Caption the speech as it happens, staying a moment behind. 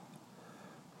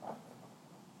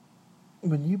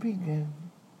When you begin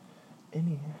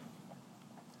any,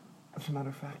 as a matter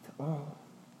of fact, all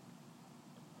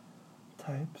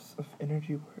types of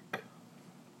energy work,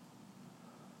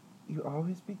 you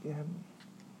always begin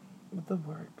with the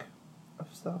work of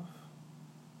self,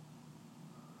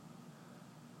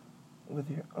 with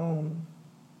your own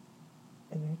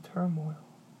inner turmoil.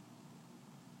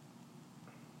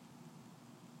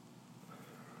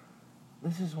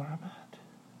 This is where I'm at.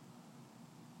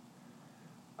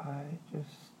 I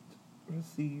just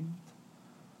received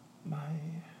my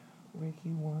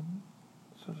Reiki 1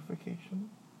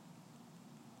 certification,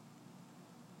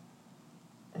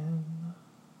 and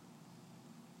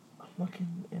I'm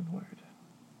looking inward.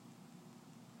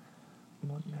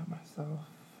 I'm looking at myself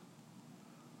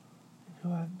and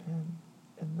who I've been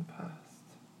in the past,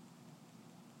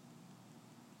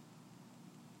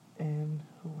 and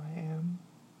who I am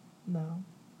now.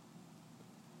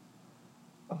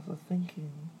 Also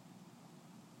thinking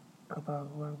about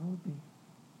who I will be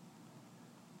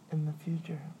in the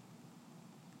future.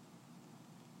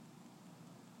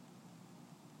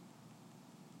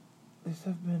 These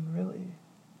have been really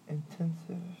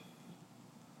intensive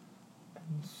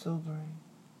and sobering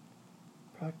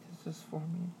practices for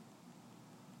me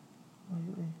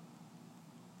lately.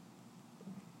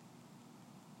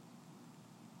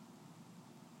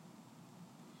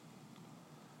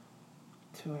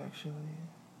 To actually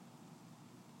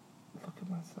look at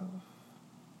myself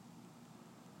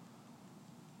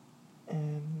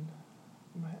and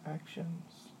my actions,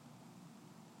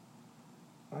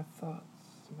 my thoughts,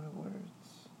 my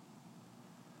words,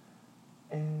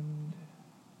 and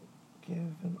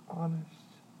give an honest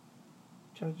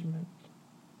judgment,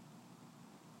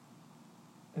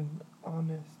 an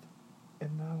honest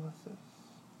analysis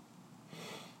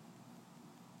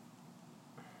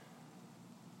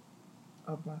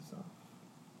of myself.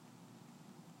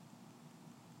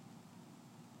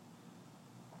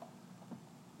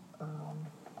 Um,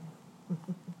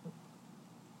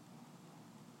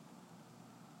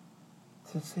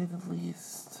 to say the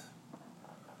least,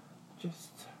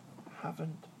 just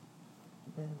haven't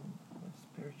been as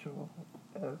spiritual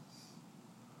as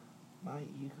my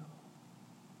ego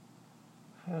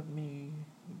had me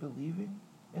believing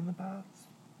in the past.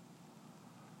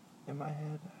 In my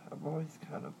head, I've always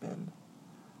kind of been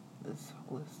this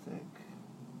holistic,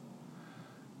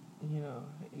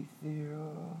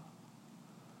 ethereal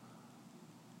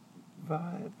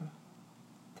vibe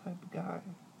type guy.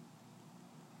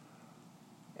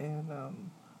 And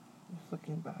just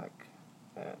looking back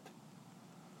at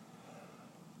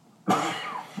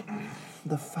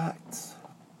the facts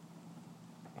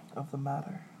of the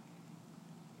matter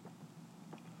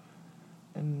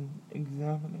and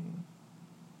examining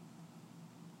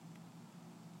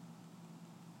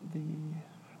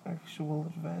the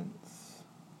actual events,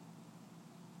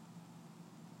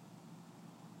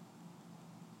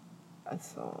 I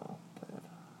saw that it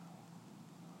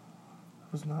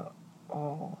was not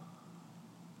all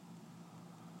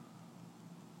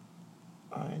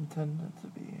I intended to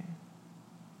be.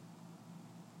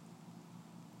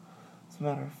 As a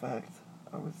matter of fact,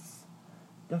 I was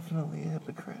definitely a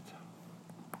hypocrite.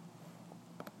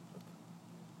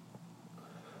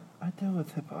 I deal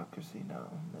with hypocrisy now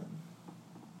and then.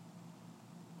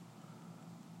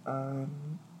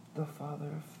 I'm the father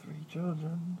of 3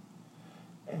 children,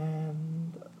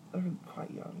 and they're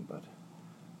quite young, but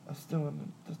I still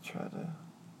want to try to,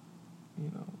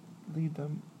 lead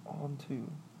them onto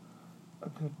a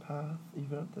good path.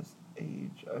 Even at this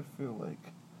age, I feel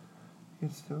like you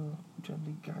can still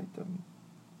gently guide them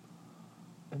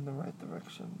in the right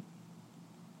direction.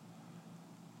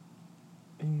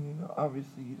 And,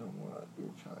 obviously you don't want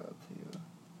your child to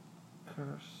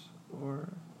curse or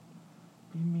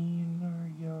be mean or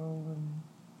yell and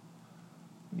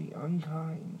be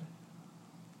unkind.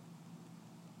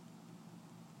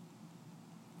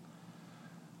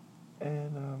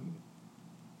 And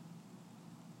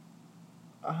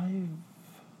I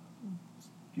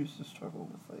used to struggle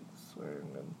with like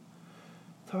swearing and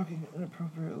talking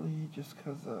inappropriately just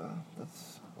because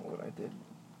that's what I did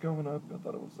growing up. I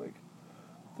thought it was like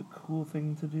the cool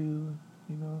thing to do,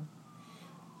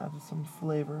 added some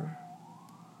flavor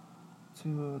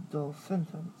to a dull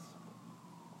sentence.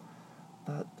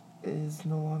 That is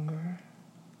no longer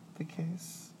the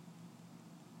case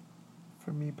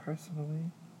for me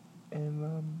personally, and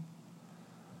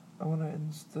I want to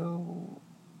instill,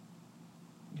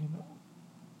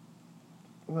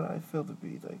 what I feel to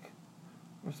be like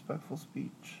respectful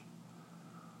speech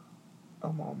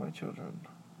all my children.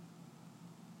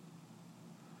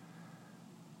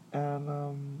 And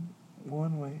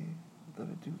one way that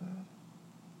I do that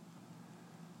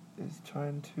is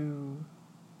trying to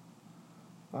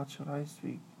watch what I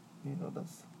speak.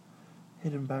 That's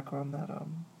hidden back on that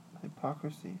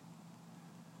hypocrisy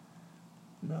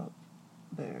note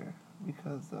there,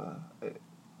 because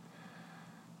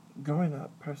growing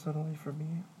up, personally for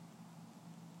me,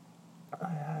 I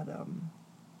had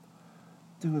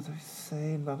do as I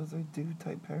say, not as I do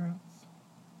type parents,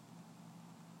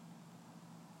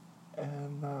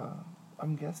 and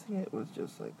I'm guessing it was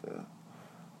just like a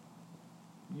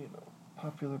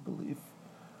popular belief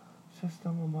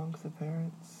system amongst the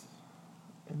parents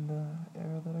in the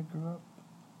era that I grew up.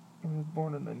 I was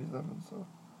born in 97, so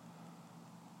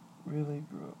really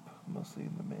grew up mostly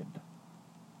in the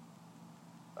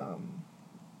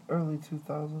early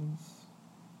 2000s,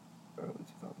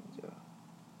 yeah.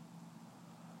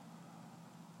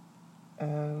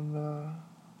 And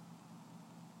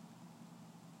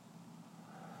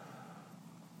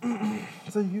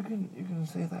so you can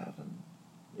say that, and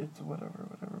it's whatever,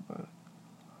 but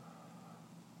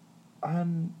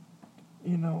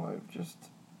I've just,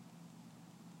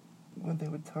 when they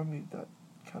would tell me that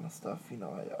kind of stuff,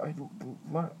 I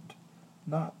learned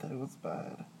not that it was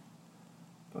bad,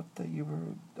 but that you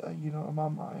were, in my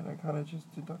mind, I kind of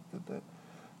just deducted that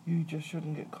you just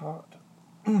shouldn't get caught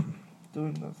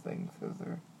doing those things because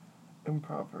they're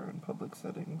improper in public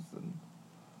settings and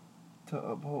to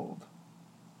uphold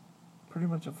pretty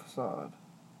much a facade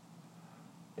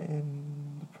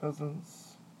in the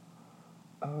presence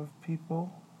of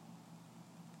people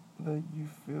that you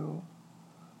feel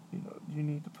you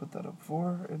need to put that up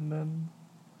for, and then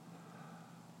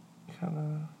kind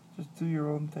of just do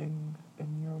your own thing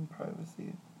in your own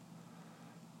privacy.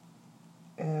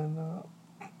 And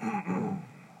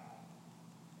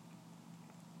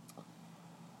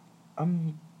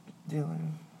I'm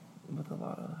dealing with a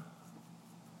lot of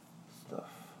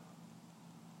stuff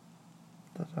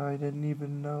that I didn't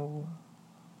even know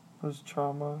was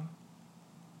trauma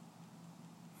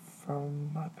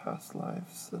from my past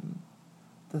lives, and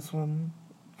this one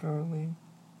currently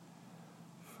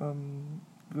from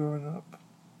growing up.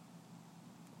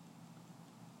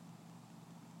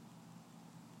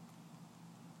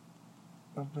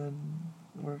 I've been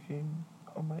working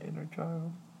on my inner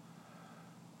child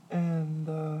and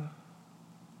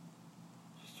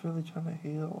just really trying to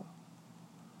heal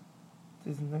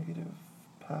these negative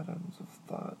patterns of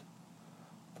thought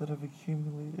that have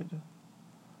accumulated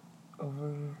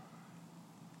over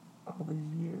all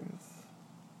these years.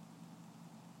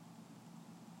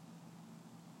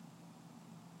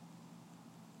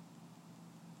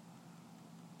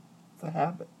 It's a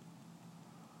habit.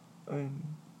 I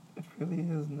mean, it really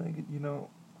is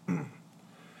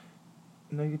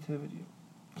negativity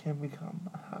can become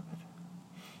a habit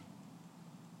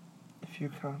if you're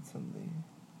constantly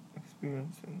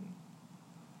experiencing,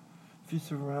 if you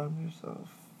surround yourself,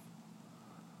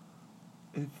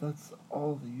 if that's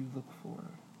all that you look for,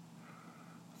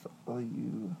 that's all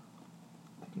you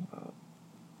think about,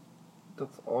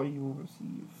 that's all you will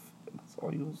receive, and that's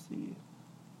all you'll see.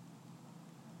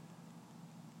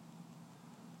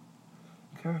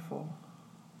 Careful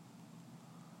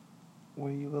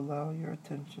where you allow your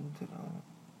attention to go.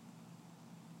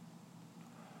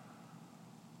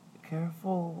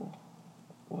 Careful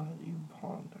what you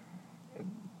ponder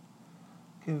and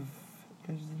give,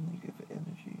 because then you give it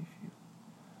energy.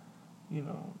 If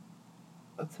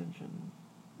attention,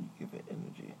 you give it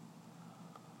energy.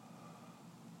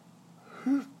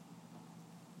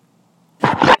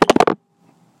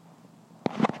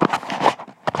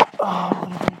 I'm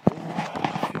gonna take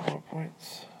a few more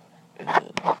points and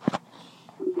then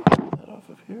head off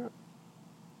of here.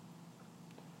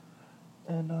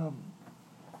 And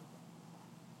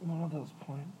one of those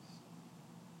points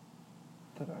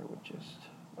that I would just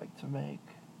like to make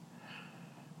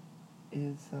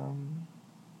is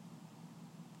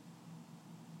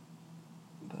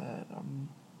that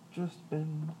just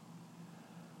been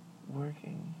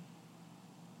working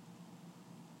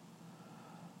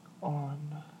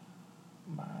on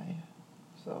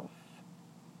myself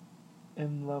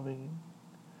and loving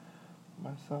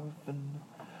myself, and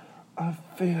I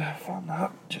found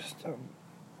out just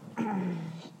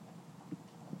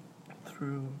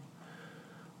through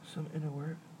some inner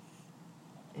work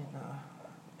in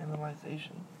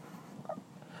analyzation.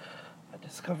 I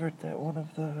discovered that one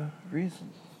of the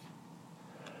reasons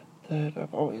that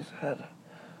I've always had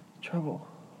trouble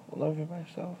loving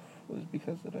myself was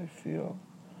because that I feel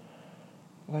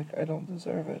like I don't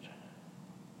deserve it.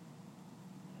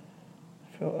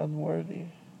 I feel unworthy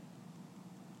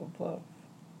of love.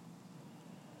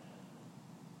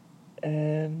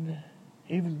 And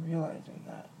even realizing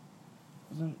that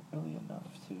wasn't really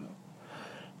enough to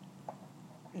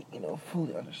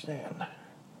fully understand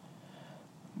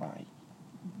my,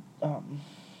 um,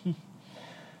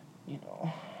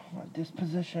 my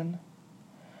disposition,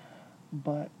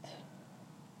 but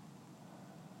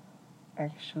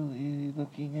actually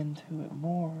looking into it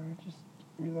more, just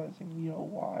realizing,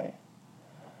 why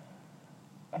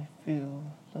I feel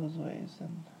those ways,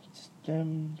 and it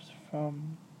stems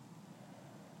from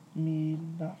me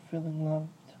not feeling loved,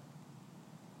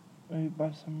 maybe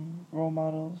by some role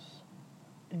models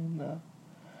in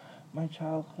my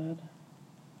childhood,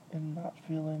 and not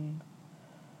feeling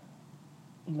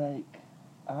like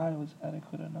I was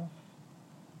adequate enough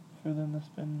for them to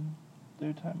spend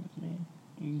their time with me.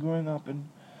 And growing up and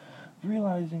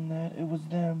realizing that it was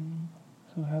them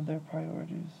who had their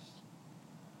priorities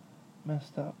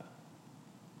messed up,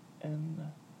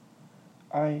 and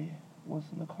I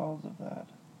wasn't the cause of that.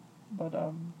 But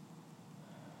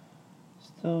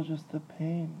still just the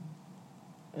pain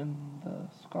and the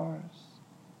scars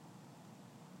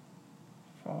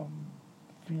from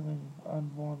feeling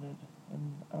unwanted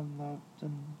and unloved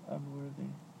and unworthy.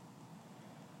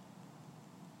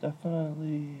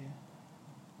 Definitely,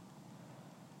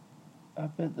 I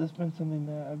bet that's been something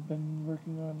that I've been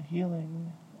working on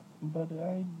healing, but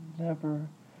I never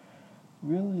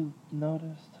really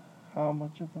noticed how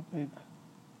much of a big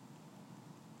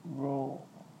role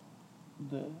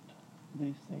that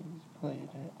these things played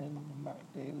in my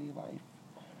daily life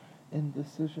and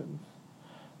decisions.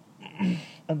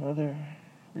 Another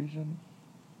reason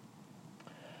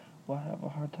why I have a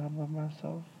hard time with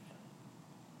myself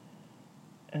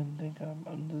and think I'm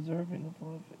undeserving of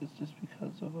love is just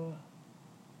because of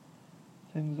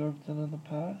things I've done in the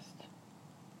past.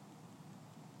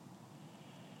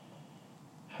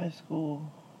 High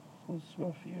school was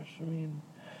rough years for me,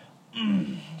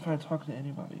 and if I talk to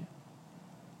anybody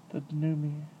that knew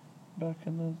me back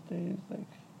in those days,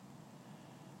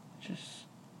 just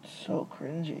so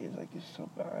cringy, it's so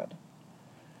bad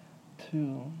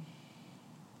to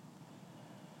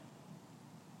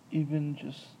even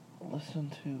just listen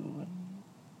to, and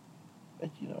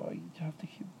I have to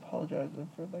keep apologizing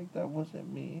for, that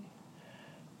wasn't me.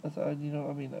 That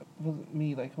wasn't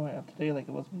me, who I am today, it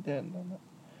wasn't me then. I'm not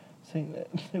saying that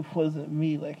it wasn't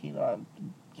me, I'm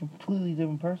a completely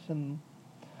different person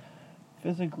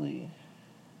physically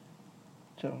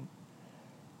to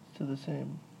the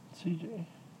same CJ.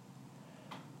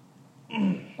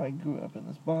 I grew up in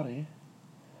this body,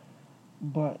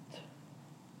 but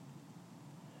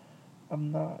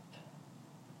I'm not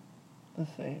the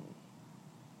same.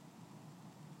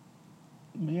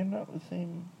 We are not the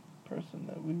same person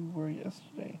that we were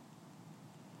yesterday.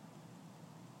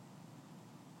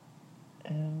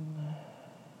 And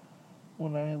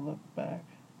when I look back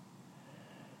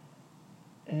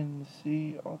and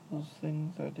see all those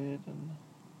things I did and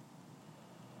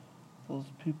those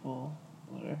people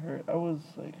that I hurt, I was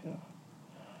like a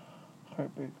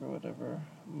heartbreaker, whatever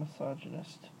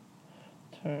misogynist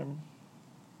term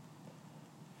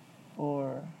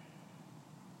for,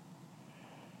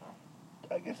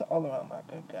 I guess, all around not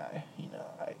good guy.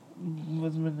 I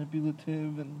was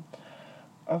manipulative, and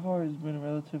I've always been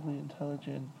relatively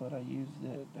intelligent, but I used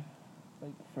it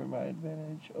for my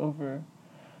advantage over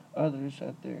others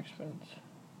at their expense.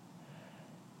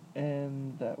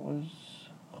 And that was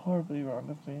horribly wrong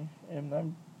of me, and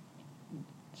I'm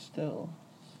still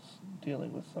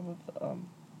dealing with some of the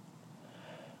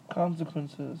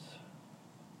consequences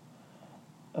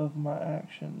of my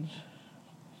actions,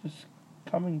 just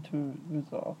coming to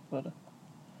resolve. But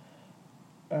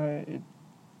it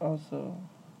also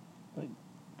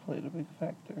played a big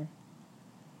factor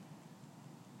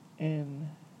in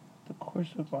the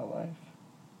course of my life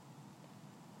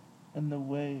and the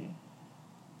way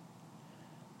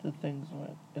that things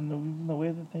went, and even the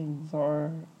way that things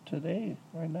are today,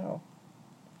 right now.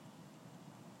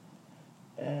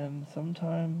 And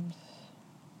sometimes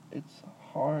it's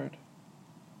hard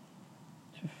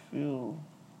to feel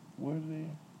worthy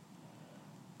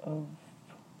of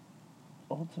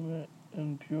ultimate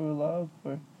and pure love,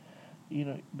 or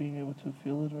being able to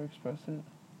feel it or express it,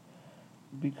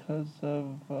 because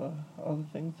of all the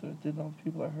things that I did, all the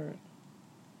people I hurt.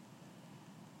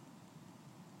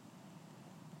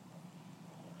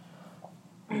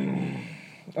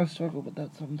 I struggle with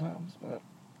that sometimes, but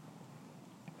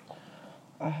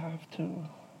I have to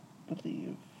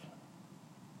believe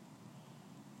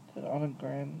that on a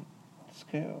grand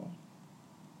scale,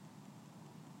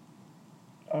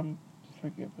 I'm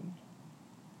forgiven.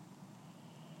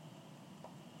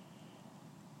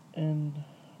 And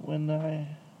when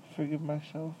I forgive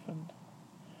myself and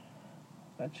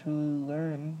I truly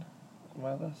learn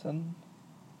my lesson,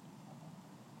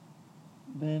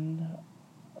 then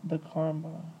the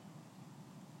karma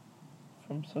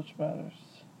from such matters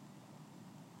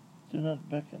do not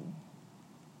beckon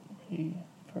me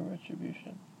for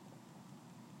retribution.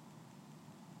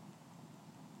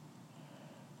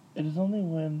 It is only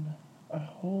when I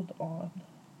hold on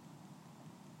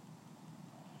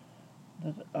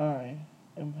that I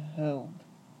am held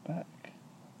back.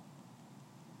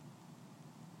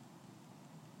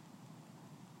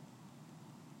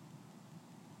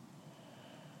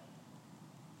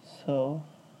 So,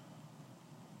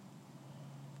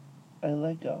 I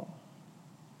let go.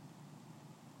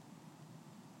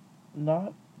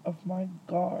 Not of my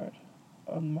guard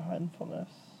on mindfulness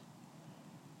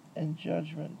and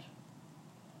judgment,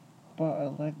 but I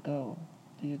let go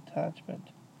the attachment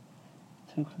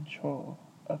to control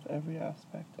of every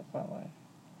aspect of my life.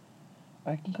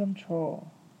 I can control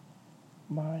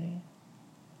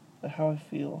how I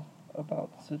feel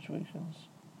about situations,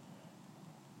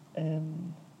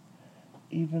 and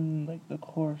even like the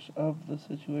course of the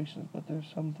situations, but there's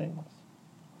some things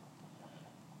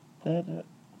that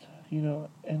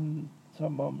in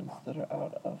some moments that are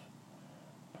out of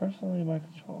personally my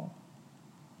control,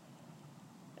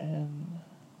 and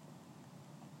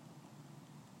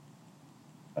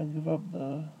I give up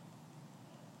the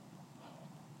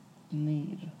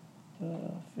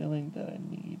feeling that I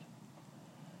need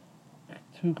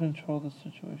to control the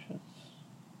situations.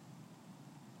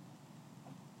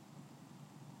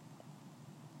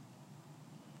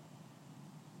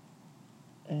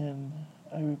 And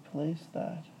I replace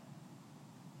that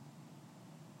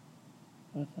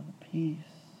with a peace,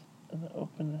 and an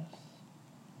openness,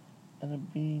 and a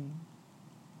being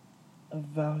of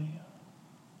value.